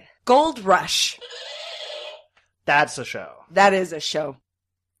 All right. Gold Rush. That's a show. That is a show.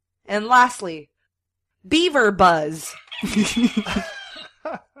 And lastly, Beaver Buzz.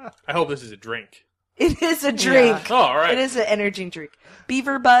 I hope this is a drink. It is a drink. Yeah. Oh, all right. It is an energy drink.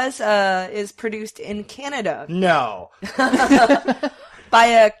 Beaver Buzz is produced in Canada No. by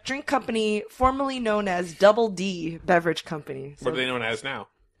a drink company formerly known as Double D Beverage Company. What are they known as now?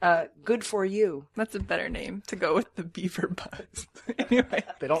 Good for you. That's a better name to go with the Beaver Buzz. Anyway.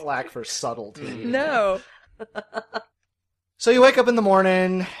 They don't lack for subtlety. No. So you wake up in the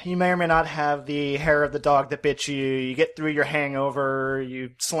morning, you may or may not have the hair of the dog that bit you, you get through your hangover, you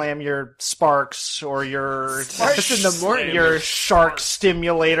slam your Sparks or your your shark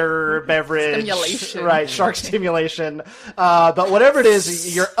stimulator beverage. Stimulation. Right, shark stimulation. But whatever it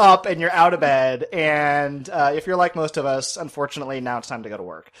is, you're up and you're out of bed, and if you're like most of us, unfortunately, now it's time to go to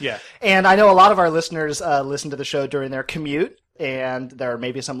work. Yeah. And I know a lot of our listeners listen to the show during their commute. And there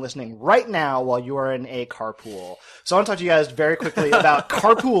may be some listening right now while you are in a carpool. So I want to talk to you guys very quickly about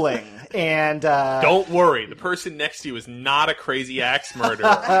carpooling. And don't worry, the person next to you is not a crazy axe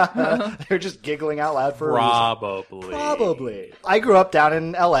murderer. They're just giggling out loud for a reason. Probably. Probably. I grew up down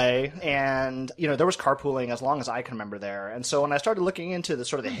in LA, and there was carpooling as long as I can remember there. And so when I started looking into the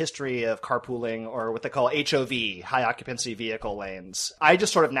sort of the history of carpooling, or what they call HOV, high occupancy vehicle lanes, I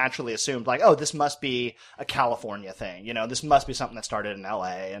just sort of naturally assumed like, oh, this must be a California thing. This must be something that started in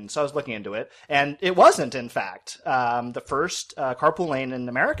LA. And so I was looking into it, and it wasn't, in fact. The first carpool lane in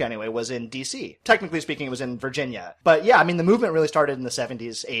America anyway was in DC. Technically speaking, it was in Virginia. But yeah, I mean, the movement really started in the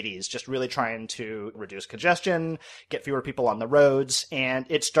 70s, 80s, just really trying to reduce congestion, get fewer people on the roads. And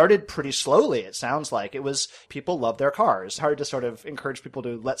it started pretty slowly, it sounds like. It was, people love their cars. Hard to sort of encourage people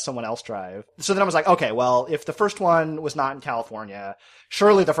to let someone else drive. So then I was like, okay, well, if the first one was not in California,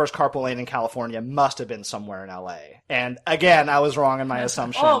 surely the first carpool lane in California must have been somewhere in LA. And again, I was wrong in my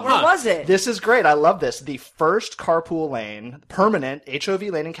assumption. Oh, where was it? This is great. I love this. The first carpool lane, permanent HOV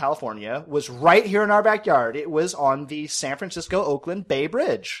lane in California, was right here in our backyard. It was on the San Francisco-Oakland Bay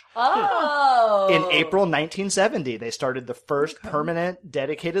Bridge. Oh. In April 1970, they started the first permanent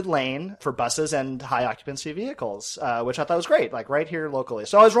dedicated lane for buses and high occupancy vehicles, which I thought was great, like right here locally.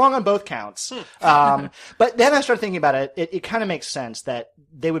 So I was wrong on both counts. But then I started thinking about it. It kind of makes sense that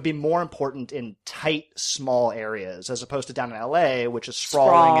they would be more important in tight, small areas as opposed to down in LA, which is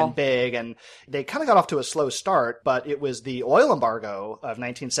sprawling and big. And they kind of got off to a slow start, but it was the oil embargo of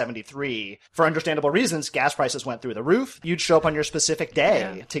 1973. For understandable reasons, gas prices went through the roof. You'd show up on your specific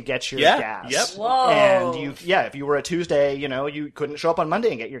day to get your gas. Yep. Whoa. And if you were a Tuesday, you couldn't show up on Monday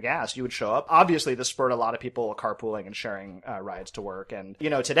and get your gas. You would show up. Obviously, this spurred a lot of people carpooling and sharing rides to work. And,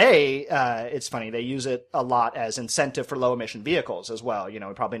 today, it's funny, they use it a lot as incentive for low emission vehicles as well.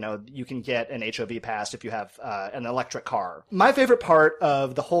 We probably know you can get an HOV pass if you have an electric car. My favorite part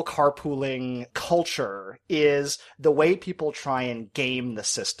of the whole carpooling culture is the way people try and game the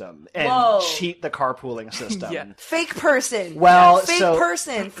system and cheat the carpooling system. Yeah. Fake person. Well, fake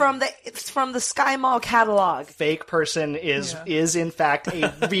person from the Sky Mall catalog. Fake person is in fact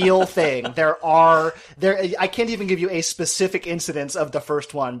a real thing. I can't even give you a specific incidence of the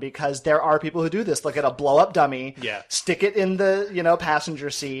first one because there are people who do this. Look at a blow up dummy, stick it in the passenger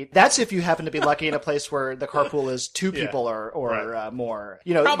seat. That's if you happen to be lucky in a place where the carpool is two people level or more.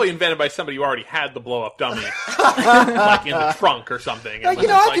 You know, probably invented by somebody who already had the blow up dummy, like in the trunk or something. Like, you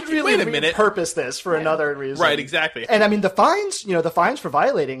know, I could really wait a minute, repurpose this for another reason. Right, exactly. And I mean, the fines for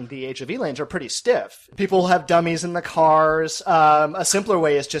violating the HOV lanes are pretty stiff. People have dummies in the cars. A simpler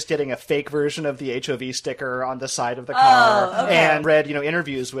way is just getting a fake version of the HOV sticker on the side of the car. Okay. And read,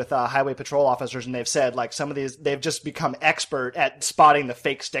 interviews with highway patrol officers, and they've said, like, some of these, they've just become expert at spotting the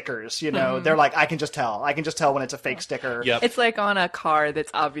fake stickers. They're like, I can just tell when it's a fake sticker. Yep. It's like on a car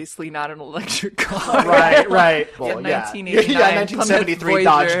that's obviously not an electric car. Right. Well, 1989 1973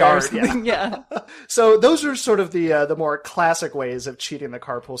 Dodge Dart. Yeah. So those are sort of the more classic ways of cheating the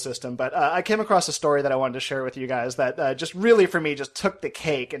carpool system. But I came across a story that I wanted to share with you guys that just really, for me, just took the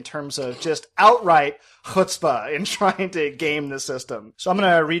cake in terms of just outright chutzpah in trying to game the system. So I'm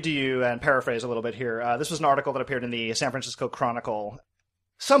going to read to you and paraphrase a little bit here. This was an article that appeared in the San Francisco Chronicle.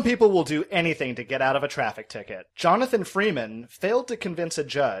 Some people will do anything to get out of a traffic ticket. Jonathan Freeman failed to convince a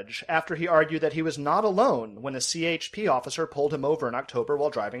judge after he argued that he was not alone when a CHP officer pulled him over in October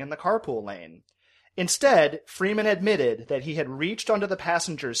while driving in the carpool lane. Instead, Freeman admitted that he had reached onto the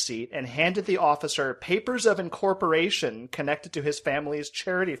passenger's seat and handed the officer papers of incorporation connected to his family's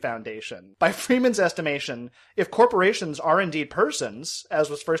charity foundation. By Freeman's estimation, if corporations are indeed persons, as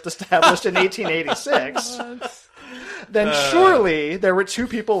was first established in 1886... then surely there were two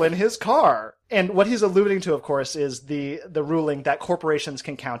people in his car. And what he's alluding to, of course, is the ruling that corporations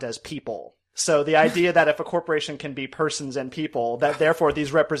can count as people. So the idea that if a corporation can be persons and people, that therefore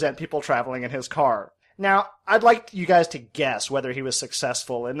these represent people traveling in his car. Now, I'd like you guys to guess whether he was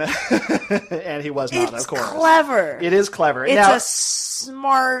successful and he was not, of course. It's clever. It is clever. It's now, a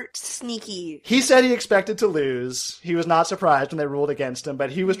smart, sneaky. He said he expected to lose. He was not surprised when they ruled against him, but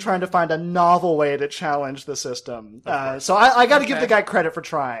he was trying to find a novel way to challenge the system. So I got to give the guy credit for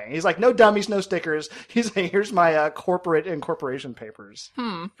trying. He's like, no dummies, no stickers. He's like, here's my corporate incorporation papers.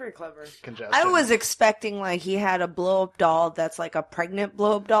 Pretty clever. Congestion. I was expecting like he had a blow-up doll that's like a pregnant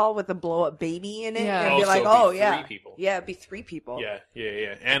blow-up doll with a blow-up baby in it. Yeah. And be like, so it'd be yeah. 3 people. Yeah, it'd be 3 people.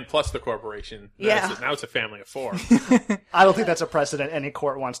 Yeah. And plus the corporation. Now it's a family of 4. I don't think that's a precedent any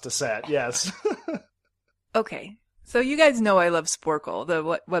court wants to set. Yes. Okay. So you guys know I love Sporkle,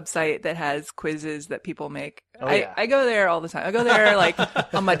 the website that has quizzes that people make. I go there all the time. I go there like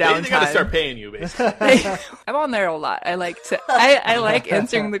on my downtime. They gotta start paying you, basically. I'm on there a lot. I like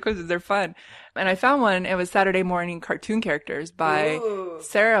answering the quizzes. They're fun. And I found one. It was Saturday Morning Cartoon Characters by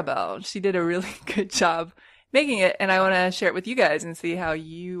Sarah Bell. She did a really good job making it, and I want to share it with you guys and see how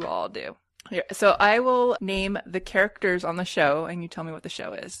you all do. Here, so I will name the characters on the show, and you tell me what the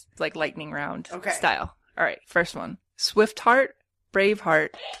show is. It's like lightning round style. All right, first one. Swift-Heart, Braveheart.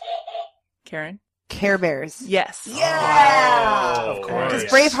 Karen? Care Bears. Yes. Yeah! Of course.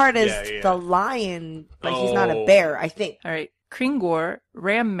 Because Braveheart is the lion, but he's not a bear, I think. All right. Kringor,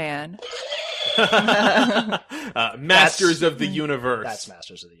 Ram Man. Masters of the Universe. That's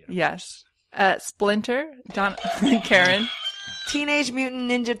Masters of the Universe. Yes. Splinter, Karen. Teenage Mutant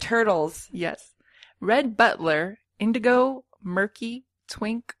Ninja Turtles. Yes. Red Butler, Indigo, Murky,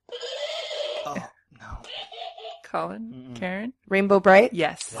 Twink. Oh, no. Colin, Karen. Rainbow Bright.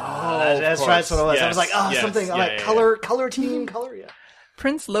 Yes. That's right. That's what it was. Yes. I was like, something like color team, color. Yeah.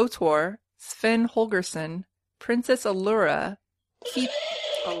 Prince Lotor, Sven Holgersson, Princess Allura, Keith.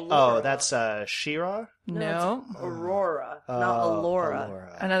 Oh, that's She-Ra? No. Aurora, not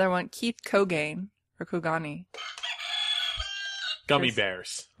Allura. Another one, Keith Kogane or Kogani. Gummy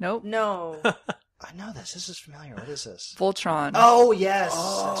Bears. Nope. No. I know this. This is familiar. What is this? Voltron. Oh, yes.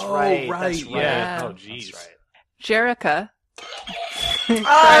 That's right. That's right. Yeah. Oh, jeez. That's right. Jerica.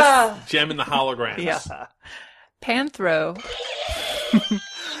 Gem in the holograms. Yeah. Panthro.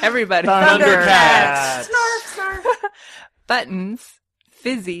 Everybody. Thundercats. Snarf. Buttons.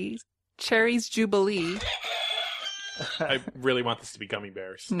 Fizzy. Cherry's Jubilee. I really want this to be Gummy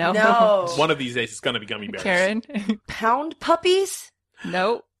Bears. No. One of these days it's going to be Gummy Bears. Karen. Pound Puppies?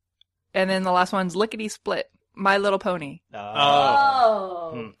 Nope. And then the last one's Lickety Split. My Little Pony.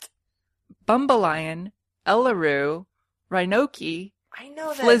 Bumbleion. Ellaroo. Rhinoki. I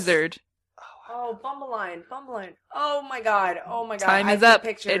know that. Flizzard. Oh, Bumbleion. Oh my god. Time is up.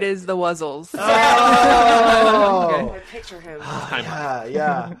 It is the Wuzzles. Oh. Okay. I picture him.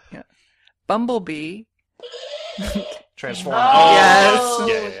 Yeah. Bumblebee. Transform. Yes.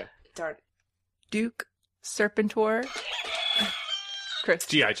 Yeah. Darn. Duke. Serpentor. Chris.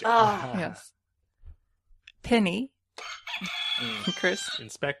 G.I. Joe. Yes. Penny. Chris.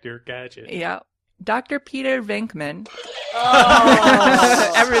 Inspector Gadget. Yeah. Dr. Peter Venkman.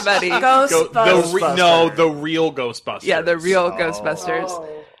 Oh. Everybody. Ghostbusters. The real Ghostbusters. Yeah, the real Ghostbusters.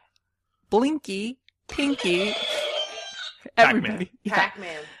 Blinky, Pinky, Everybody. Yeah.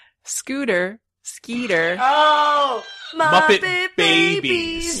 Pac-Man. Scooter, Skeeter. Oh, Muppet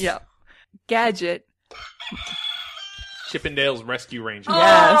Babies. Yep. Gadget. Chippendales Rescue Rangers.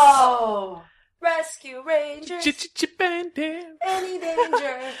 Yes. Oh, Rescue Rangers. Chippendales. Any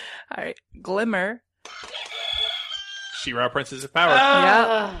danger. All right. Glimmer. She-Ra Princess of Power.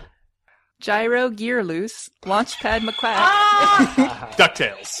 Yep. Gyro Gear Loose. Launchpad McQuack.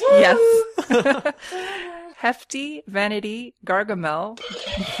 DuckTales. Yes. Hefty, Vanity, Gargamel,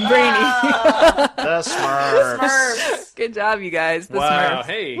 Brainy. The Smurfs. Good job, you guys. The Wow, Smurfs.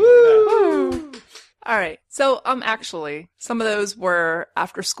 hey. Woo. All right. So, actually, some of those were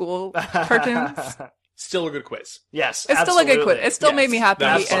after school cartoons. Still a good quiz. Yes, It's still a good quiz. It still Yes, made me happy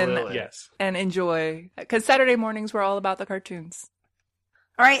absolutely. and enjoy. Because Saturday mornings were all about the cartoons.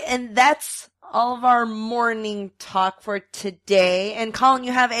 All right, and that's all of our morning talk for today. And Colin,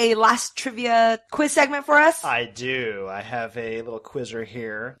 you have a last trivia quiz segment for us? I do. I have a little quizzer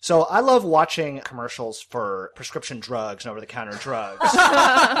here. So I love watching commercials for prescription drugs and over-the-counter drugs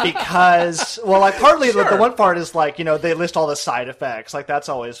because, well, like partly the one part is like, you know, they list all the side effects. Like that's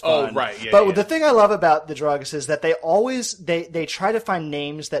always fun. Oh, right. Yeah, but the thing I love about the drugs is that they always, they try to find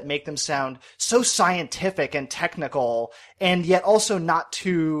names that make them sound so scientific and technical and yet also not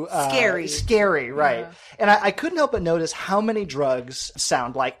too scary, right? Yeah. And I couldn't help but notice how many drugs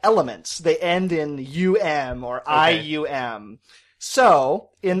sound like elements. They end in UM or IUM. So,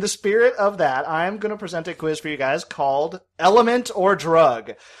 in the spirit of that, I'm going to present a quiz for you guys called Element or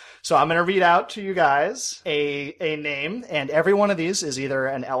Drug. So I'm going to read out to you guys a name, and every one of these is either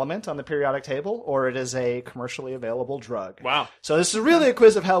an element on the periodic table or it is a commercially available drug. Wow. So this is really a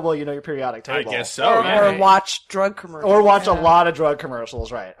quiz of how well you know your periodic table. I guess so. Or watch drug commercials. Or watch a lot of drug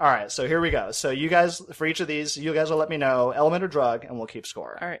commercials, right. All right, so here we go. So you guys, for each of these, you guys will let me know element or drug, and we'll keep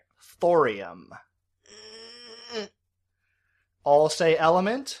score. All right. Thorium. All say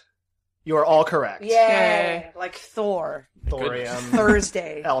element. You are all correct. Yay. Like Thor. Thorium.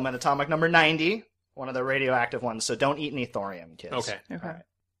 Thursday. Element atomic number 90. One of the radioactive ones, so don't eat any thorium, kids. Okay. All right.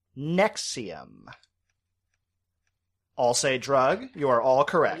 Nexium. All say drug. You are all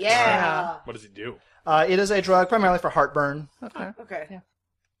correct. Yeah. What does it do? It is a drug primarily for heartburn. Okay. Yeah.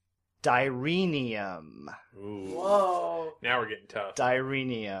 Direnium. Ooh. Whoa. Now we're getting tough.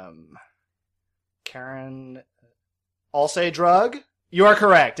 Direnium. Karen. All say drug. You are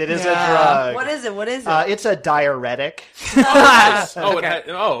correct. It is a drug. What is it? It's a diuretic.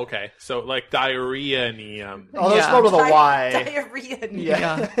 Okay. So like diarrhea. Although it's spelled with a Y. Diarrhea.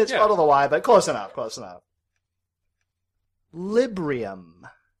 Yeah. It's spelled with a Y, but close enough. Librium.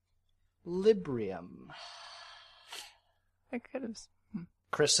 I could have.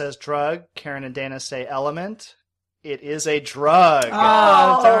 Chris says drug. Karen and Dana say element. It is a drug.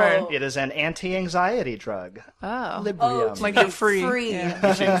 Oh, darn. It is an anti-anxiety drug. Oh. Librium. Like you're free. Yeah.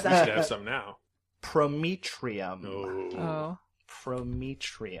 You should have some now. Prometrium. Oh.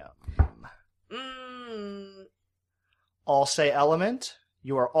 Prometrium. All say element.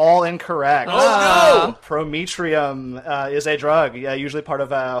 You are all incorrect. Oh, no! Prometrium is a drug, usually part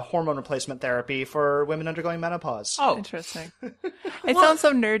of a hormone replacement therapy for women undergoing menopause. Oh. Interesting. It sounds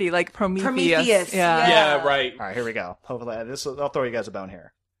so nerdy, like Prometheus. Yeah. Yeah, right. All right, here we go. Hopefully, I'll throw you guys a bone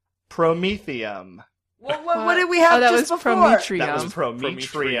here. Promethium. What did we have that just was before? Prometrium. That was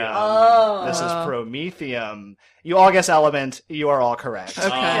Prometrium. Oh. This is Promethium. You all guess element. You are all correct. Okay.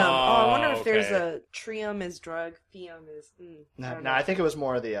 I wonder if there's a trium is drug, theum is... No, I think it was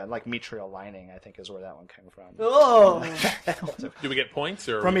more the like metrial lining, I think is where that one came from. Oh. Do we get points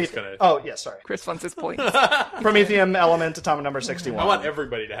or are we just gonna... Oh, yeah, sorry. Chris wants his points. Promethium element, atomic number 61. I want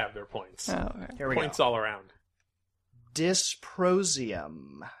everybody to have their points. Oh, okay. Here we Points go. all around.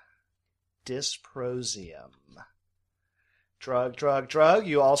 Dysprosium. Drug.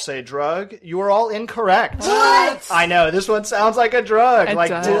 You all say drug. You are all incorrect. What? I know. This one sounds like a drug. It like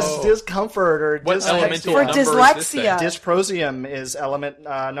does. discomfort or What elemental For number is this dyslexia. then? Dysprosium is element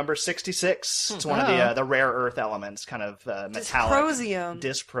number 66. It's one of the rare earth elements, kind of metallic. Dysprosium.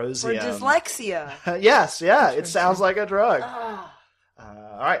 Dysprosium. For dyslexia. Yes, yeah. It sounds like a drug.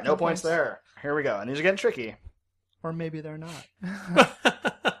 All right, no points there. Here we go. And these are getting tricky. Or maybe they're not.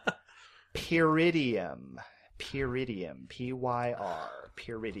 Pyridium. P-Y-R.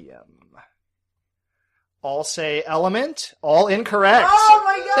 Pyridium. All say element. All incorrect. Oh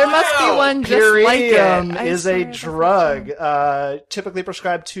my god! There must be one just like it. Pyridium I is swear a that's drug, typically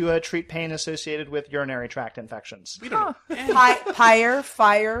prescribed to treat pain associated with urinary tract infections. We don't know. Fire, pyro,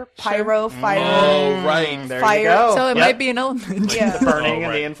 fire. Oh, right. There Fire. you go. So it Yep. might be an element. Yeah. The burning Oh, and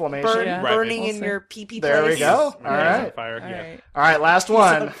right. the inflammation. Yeah. Right. Burning We'll in see. your pee-pee There we place. go. All Yeah. right. Fire. All Yeah. right. All right, last He's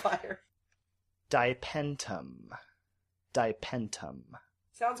on one. fire. Dipentum. dipentum.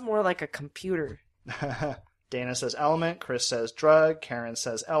 Sounds more like a computer. Dana says element. Chris says drug. Karen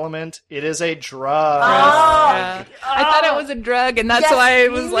says element. It is a drug. I thought it was a drug, and that's why I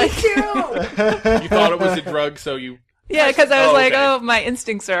was like... You thought it was a drug, so you... Yeah, because I was like, okay. oh, my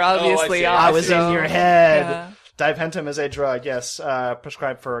instincts are obviously off. I was in your head. Yeah. Dipentum is a drug, yes,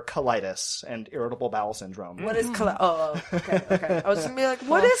 prescribed for colitis and irritable bowel syndrome. What is colitis? Oh, okay. I was going to be like,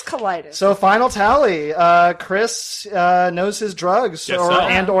 what is colitis? So final tally. Chris knows his drugs Yes,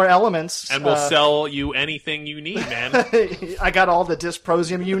 or elements. And will sell you anything you need, man. I got all the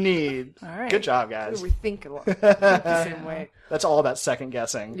dysprosium you need. All right. Good job, guys. We think the same way. That's all about second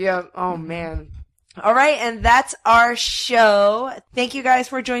guessing. Yeah. Oh, man. All right, and that's our show. Thank you guys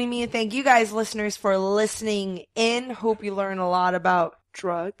for joining me, and thank you guys, listeners, for listening in. Hope you learn a lot about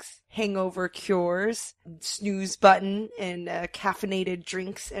drugs, hangover cures, snooze button, and caffeinated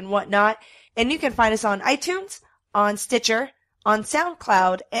drinks and whatnot. And you can find us on iTunes, on Stitcher, on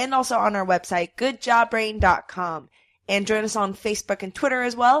SoundCloud, and also on our website, goodjobbrain.com. And join us on Facebook and Twitter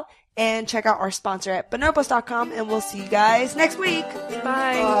as well. And check out our sponsor at bonobos.com, and we'll see you guys next week. Bye.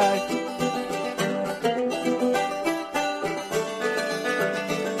 Bye.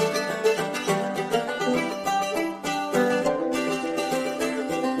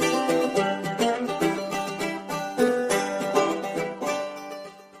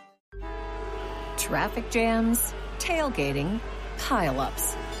 Traffic jams, tailgating,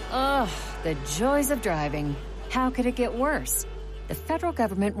 pileups. Ugh, the joys of driving. How could it get worse? The federal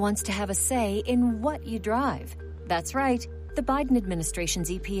government wants to have a say in what you drive. That's right. The Biden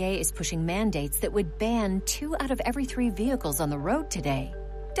administration's EPA is pushing mandates that would ban 2 out of every 3 vehicles on the road today.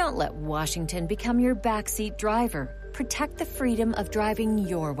 Don't let Washington become your backseat driver. Protect the freedom of driving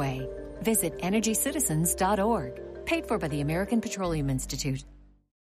your way. Visit EnergyCitizens.org. Paid for by the American Petroleum Institute.